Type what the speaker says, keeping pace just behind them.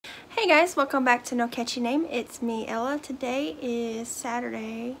Hey guys, welcome back to No Catchy Name. It's me, Ella. Today is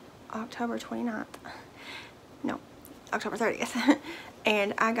Saturday, October 29th. No, October 30th.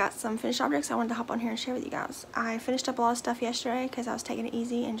 And I got some finished objects I wanted to hop on here and share with you guys. I finished up a lot of stuff yesterday because I was taking it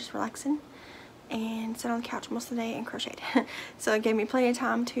easy and just relaxing and sat on the couch most of the day and crocheted. So it gave me plenty of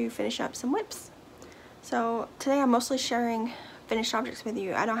time to finish up some whips. So today I'm mostly sharing finished objects with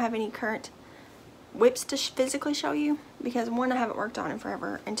you. I don't have any current whips to physically show you because one, I haven't worked on in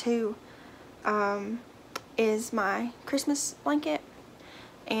forever, and two, is my Christmas blanket,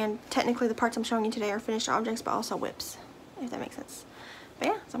 and technically the parts I'm showing you today are finished objects but also whips, if that makes sense. But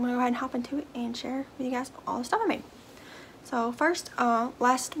yeah, so I'm gonna go ahead and hop into it and share with you guys all the stuff I made. So first,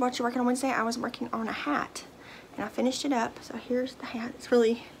 last What You Working on Wednesday, I was working on a hat and I finished it up. So here's the hat. It's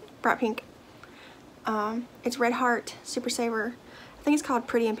really bright pink. It's Red Heart Super Saver. I think it's called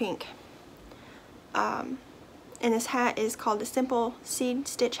Pretty in Pink. And this hat is called the Simple Seed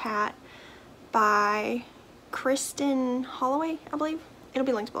Stitch Hat by Kristen Holloway, I believe. It'll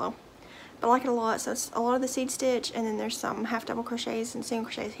be linked below. But I like it a lot. So it's a lot of the seed stitch, and then there's some half double crochets and single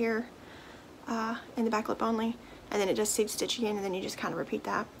crochets here in the back lip only, and then it does seed stitch again, and then you just kind of repeat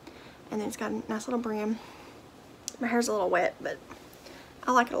that. And then it's got a nice little brim. My hair's a little wet, but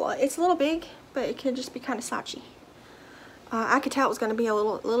I like it a lot. It's a little big, but it could just be kind of slouchy. I could tell it was going to be a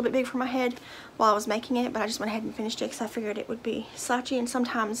little bit big for my head while I was making it, but I just went ahead and finished it because I figured it would be slouchy, and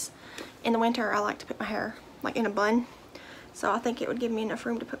sometimes in the winter I like to put my hair like in a bun, so I think it would give me enough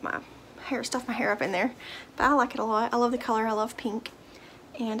room to put my hair, stuff my hair up in there. But I like it a lot. I love the color, I love pink,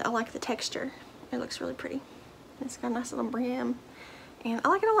 and I like the texture. It looks really pretty. It's got a nice little brim, and I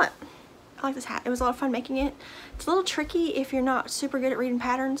like it a lot. I like this hat. It was a lot of fun making it. It's a little tricky if you're not super good at reading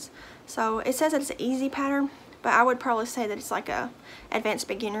patterns. So it says that it's an easy pattern, but I would probably say that it's like a advanced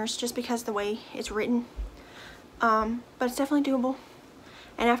beginners just because the way it's written. But it's definitely doable.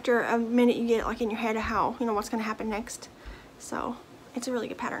 And after a minute you get it like in your head of how, you know, what's going to happen next. So it's a really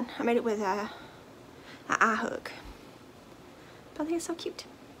good pattern. I made it with an eye hook. But I think it's so cute.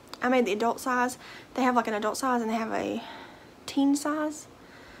 I made the adult size. They have like an adult size and they have a teen size.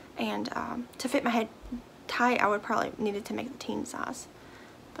 And to fit my head tight, I would probably needed to make the teen size.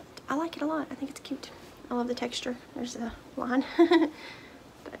 But I like it a lot. I think it's cute. I love the texture. There's a line.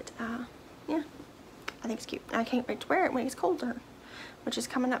 But yeah, I think it's cute. I can't wait to wear it when it's colder, which is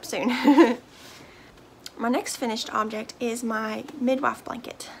coming up soon. My next finished object is my midwife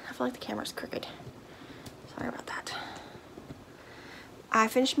blanket. I feel like the camera's crooked. Sorry about that. I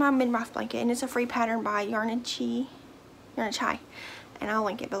finished my midwife blanket, and it's a free pattern by Yarn and Chai, and I'll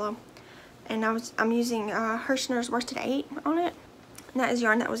link it below. And I'm using Hirschner's Worsted 8 on it. And that is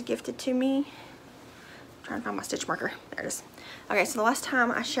yarn that was gifted to me. Trying to find my stitch marker. There it is. Okay, so the last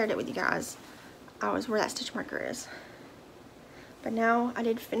time I shared it with you guys, I was where that stitch marker is. But now I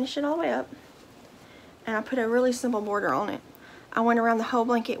did finish it all the way up, and I put a really simple border on it. I went around the whole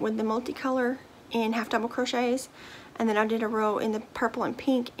blanket with the multicolor in half double crochets, and then I did a row in the purple and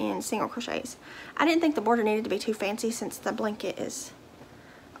pink in single crochets. I didn't think the border needed to be too fancy since the blanket is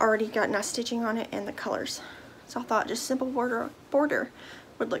already got nice stitching on it and the colors. So I thought just simple border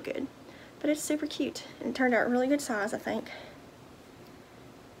would look good. But it's super cute, and it turned out a really good size, I think.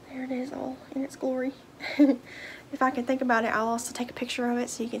 There it is, all in its glory. If I can think about it, I'll also take a picture of it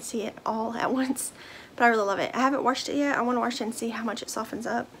so you can see it all at once. But I really love it. I haven't washed it yet. I want to wash it and see how much it softens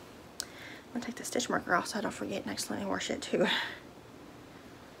up. I'm going to take the stitch marker off so I don't forget and accidentally wash it too.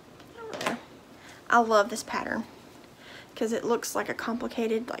 I love this pattern because it looks like a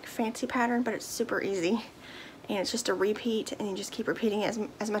complicated, like fancy pattern, but it's super easy. And it's just a repeat, and you just keep repeating it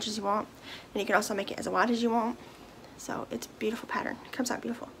as much as you want. And you can also make it as wide as you want. So it's a beautiful pattern. It comes out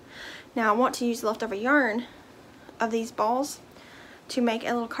beautiful. Now I want to use leftover yarn of these balls to make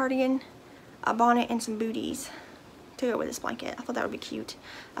a little cardigan, a bonnet, and some booties to go with this blanket. I thought that would be cute.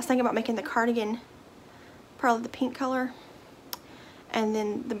 I was thinking about making the cardigan probably the pink color, and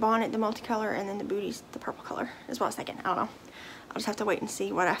then the bonnet the multicolor, and then the booties the purple color is what I was thinking. I don't know. I'll just have to wait and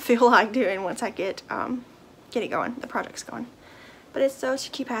see what I feel like doing once I get it going, the project's going. But it's such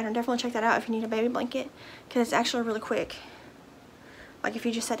a cute pattern. Definitely check that out if you need a baby blanket, because it's actually really quick. Like if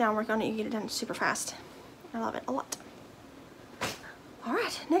you just sit down and work on it, you get it done super fast. I love it a lot.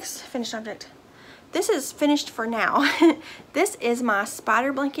 Alright, next finished object. This is finished for now. This is my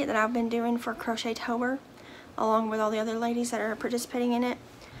spider blanket that I've been doing for Crochet-tober, along with all the other ladies that are participating in it.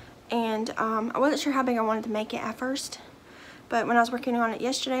 And I wasn't sure how big I wanted to make it at first, but when I was working on it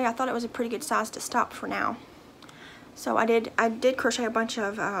yesterday, I thought it was a pretty good size to stop for now. So I did crochet a bunch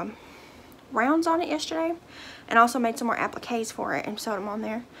of rounds on it yesterday, and also made some more appliques for it and sewed them on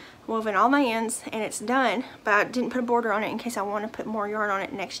there. Woven all my ends, and it's done, but I didn't put a border on it in case I want to put more yarn on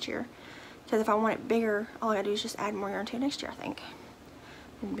it next year. Because if I want it bigger, all I gotta do is just add more yarn to it next year, I think.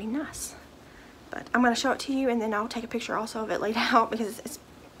 It'd be nice. But I'm gonna show it to you, and then I'll take a picture also of it laid out because it's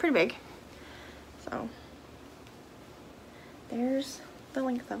pretty big. So there's the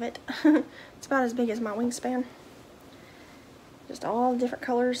length of it. It's about as big as my wingspan. Just all the different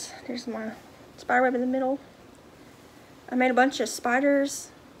colors. There's my spider web in the middle. I made a bunch of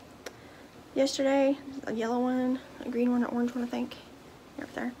spiders yesterday. A yellow one, a green one, an orange one, I think.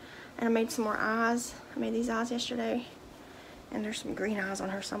 Right there. And I made some more eyes. I made these eyes yesterday. And there's some green eyes on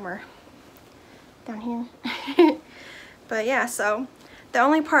her somewhere down here. But yeah, so the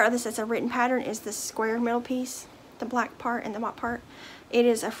only part of this that's a written pattern is the square middle piece, the black part and the white part. It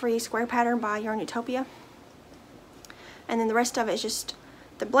is a free square pattern by Yarn Utopia. And then the rest of it is just,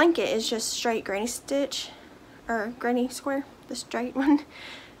 the blanket is just straight granny stitch, or granny square, the straight one.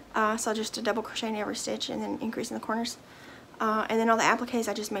 So just a double crochet in every stitch and then increase in the corners. And then all the appliques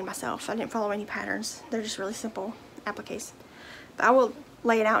I just made myself. I didn't follow any patterns. They're just really simple appliques. But I will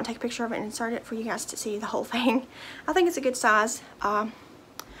lay it out and take a picture of it and insert it for you guys to see the whole thing. I think it's a good size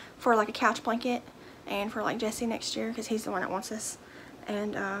for like a couch blanket and for like Jesse next year, because he's the one that wants this.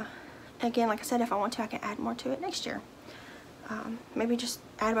 And again, like I said, if I want to, I can add more to it next year. Maybe just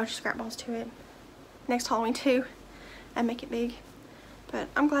add a bunch of scrap balls to it next Halloween too and make it big. But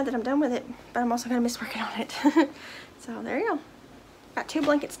I'm glad that I'm done with it, but I'm also going to miss working on it. So there you go. Got 2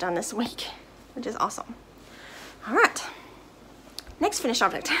 blankets done this week, which is awesome. Alright, next finished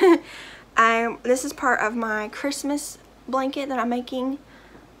object. This is part of my Christmas blanket that I'm making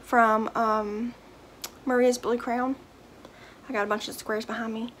from Maria's Blue Crown. I got a bunch of squares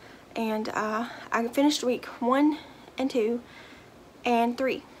behind me, and I finished week 1 and 2 and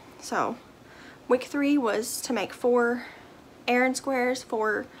 3. So week 3 was to make 4 Aran squares,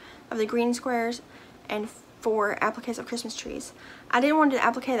 4 of the green squares, and 4 appliques of Christmas trees. I didn't want to do the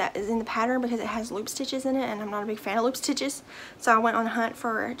applique that is in the pattern because it has loop stitches in it, and I'm not a big fan of loop stitches. So I went on a hunt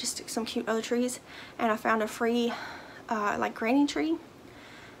for just some cute other trees, and I found a free like granny tree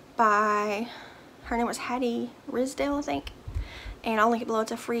by, her name was Hattie Risdale, I think. And I'll link it below.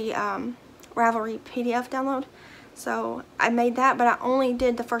 It's a free Ravelry PDF download. So I made that, but I only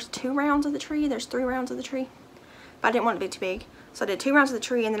did the first 2 rounds of the tree. There's 3 rounds of the tree, but I didn't want it to be too big. So I did 2 rounds of the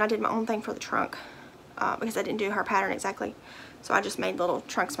tree, and then I did my own thing for the trunk because I didn't do her pattern exactly. So I just made little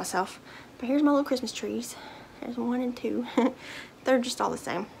trunks myself. But here's my little Christmas trees. There's 1 and 2. They're just all the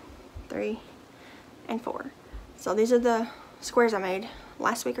same. 3 and 4. So these are the squares I made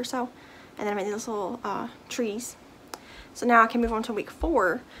last week or so. And then I made these little trees. So now I can move on to week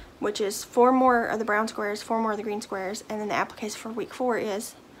 4, which is 4 more of the brown squares, 4 more of the green squares, and then the appliques for week 4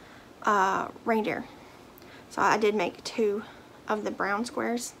 is reindeer. So I did make 2 of the brown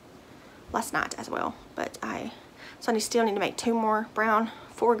squares last night as well, but I still need to make 2 more brown,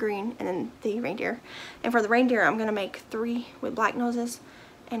 4 green, and then the reindeer. And for the reindeer, I'm gonna make 3 with black noses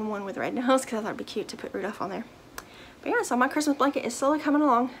and 1 with red nose because I thought it'd be cute to put Rudolph on there. But yeah, so my Christmas blanket is slowly coming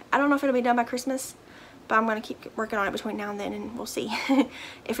along. I don't know if it'll be done by Christmas, but I'm going to keep working on it between now and then, and we'll see.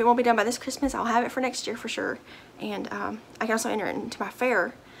 If it won't be done by this Christmas, I'll have it for next year for sure. And I can also enter it into my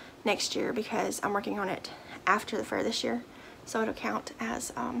fair next year because I'm working on it after the fair this year. So it'll count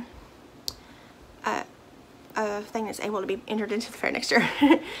as a thing that's able to be entered into the fair next year.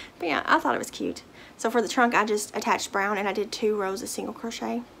 But yeah, I thought it was cute. So for the trunk, I just attached brown, and I did 2 rows of single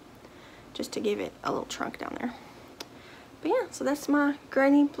crochet just to give it a little trunk down there. But yeah, so that's my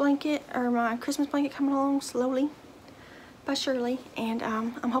granny blanket, or my Christmas blanket, coming along slowly but surely. And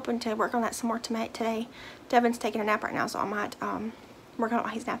I'm hoping to work on that some more today. Devin's taking a nap right now, so I might work on it while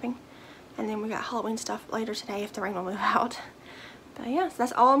he's napping. And then we got Halloween stuff later today if the rain will move out. But yeah, so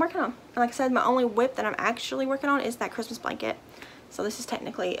that's all I'm working on. And like I said, my only whip that I'm actually working on is that Christmas blanket. So this is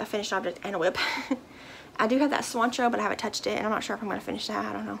technically a finished object and a whip. I do have that Swancho, but I haven't touched it, and I'm not sure if I'm going to finish that.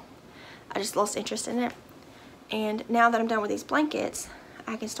 I don't know. I just lost interest in it. And now that I'm done with these blankets,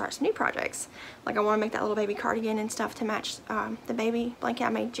 I can start some new projects. Like I want to make that little baby cardigan and stuff to match the baby blanket I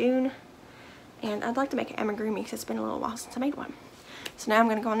made June. And I'd like to make an amigurumi because it's been a little while since I made one. So now I'm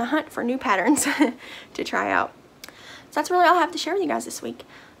going to go on the hunt for new patterns to try out. So that's really all I have to share with you guys this week.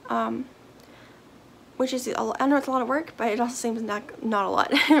 Which is, I know it's a lot of work, but it also seems like not a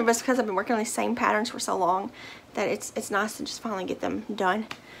lot. But it's because I've been working on these same patterns for so long that it's nice to just finally get them done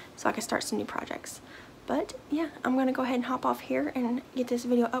so I can start some new projects. But yeah, I'm going to go ahead and hop off here and get this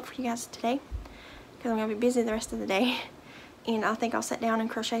video up for you guys today because I'm going to be busy the rest of the day. And I think I'll sit down and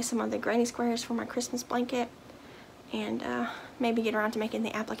crochet some of the granny squares for my Christmas blanket and maybe get around to making the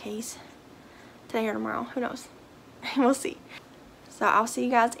appliques today or tomorrow. Who knows? We'll see. So I'll see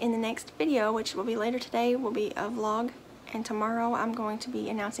you guys in the next video, which will be later today, will be a vlog. And tomorrow I'm going to be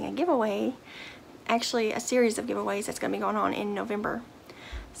announcing a giveaway. Actually, a series of giveaways that's going to be going on in November.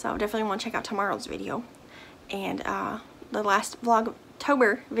 So definitely want to check out tomorrow's video. And the last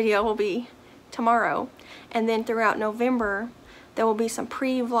Vlogtober video will be tomorrow. And then throughout November, there will be some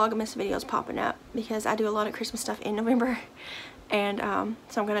pre-Vlogmas videos popping up because I do a lot of Christmas stuff in November. And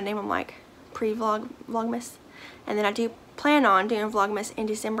so I'm going to name them like pre-Vlogmas. And then I do plan on doing Vlogmas in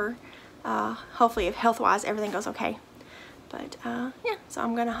December. Hopefully, if health-wise everything goes okay. But yeah, so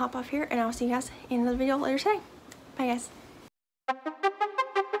I'm going to hop off here and I'll see you guys in another video later today. Bye guys.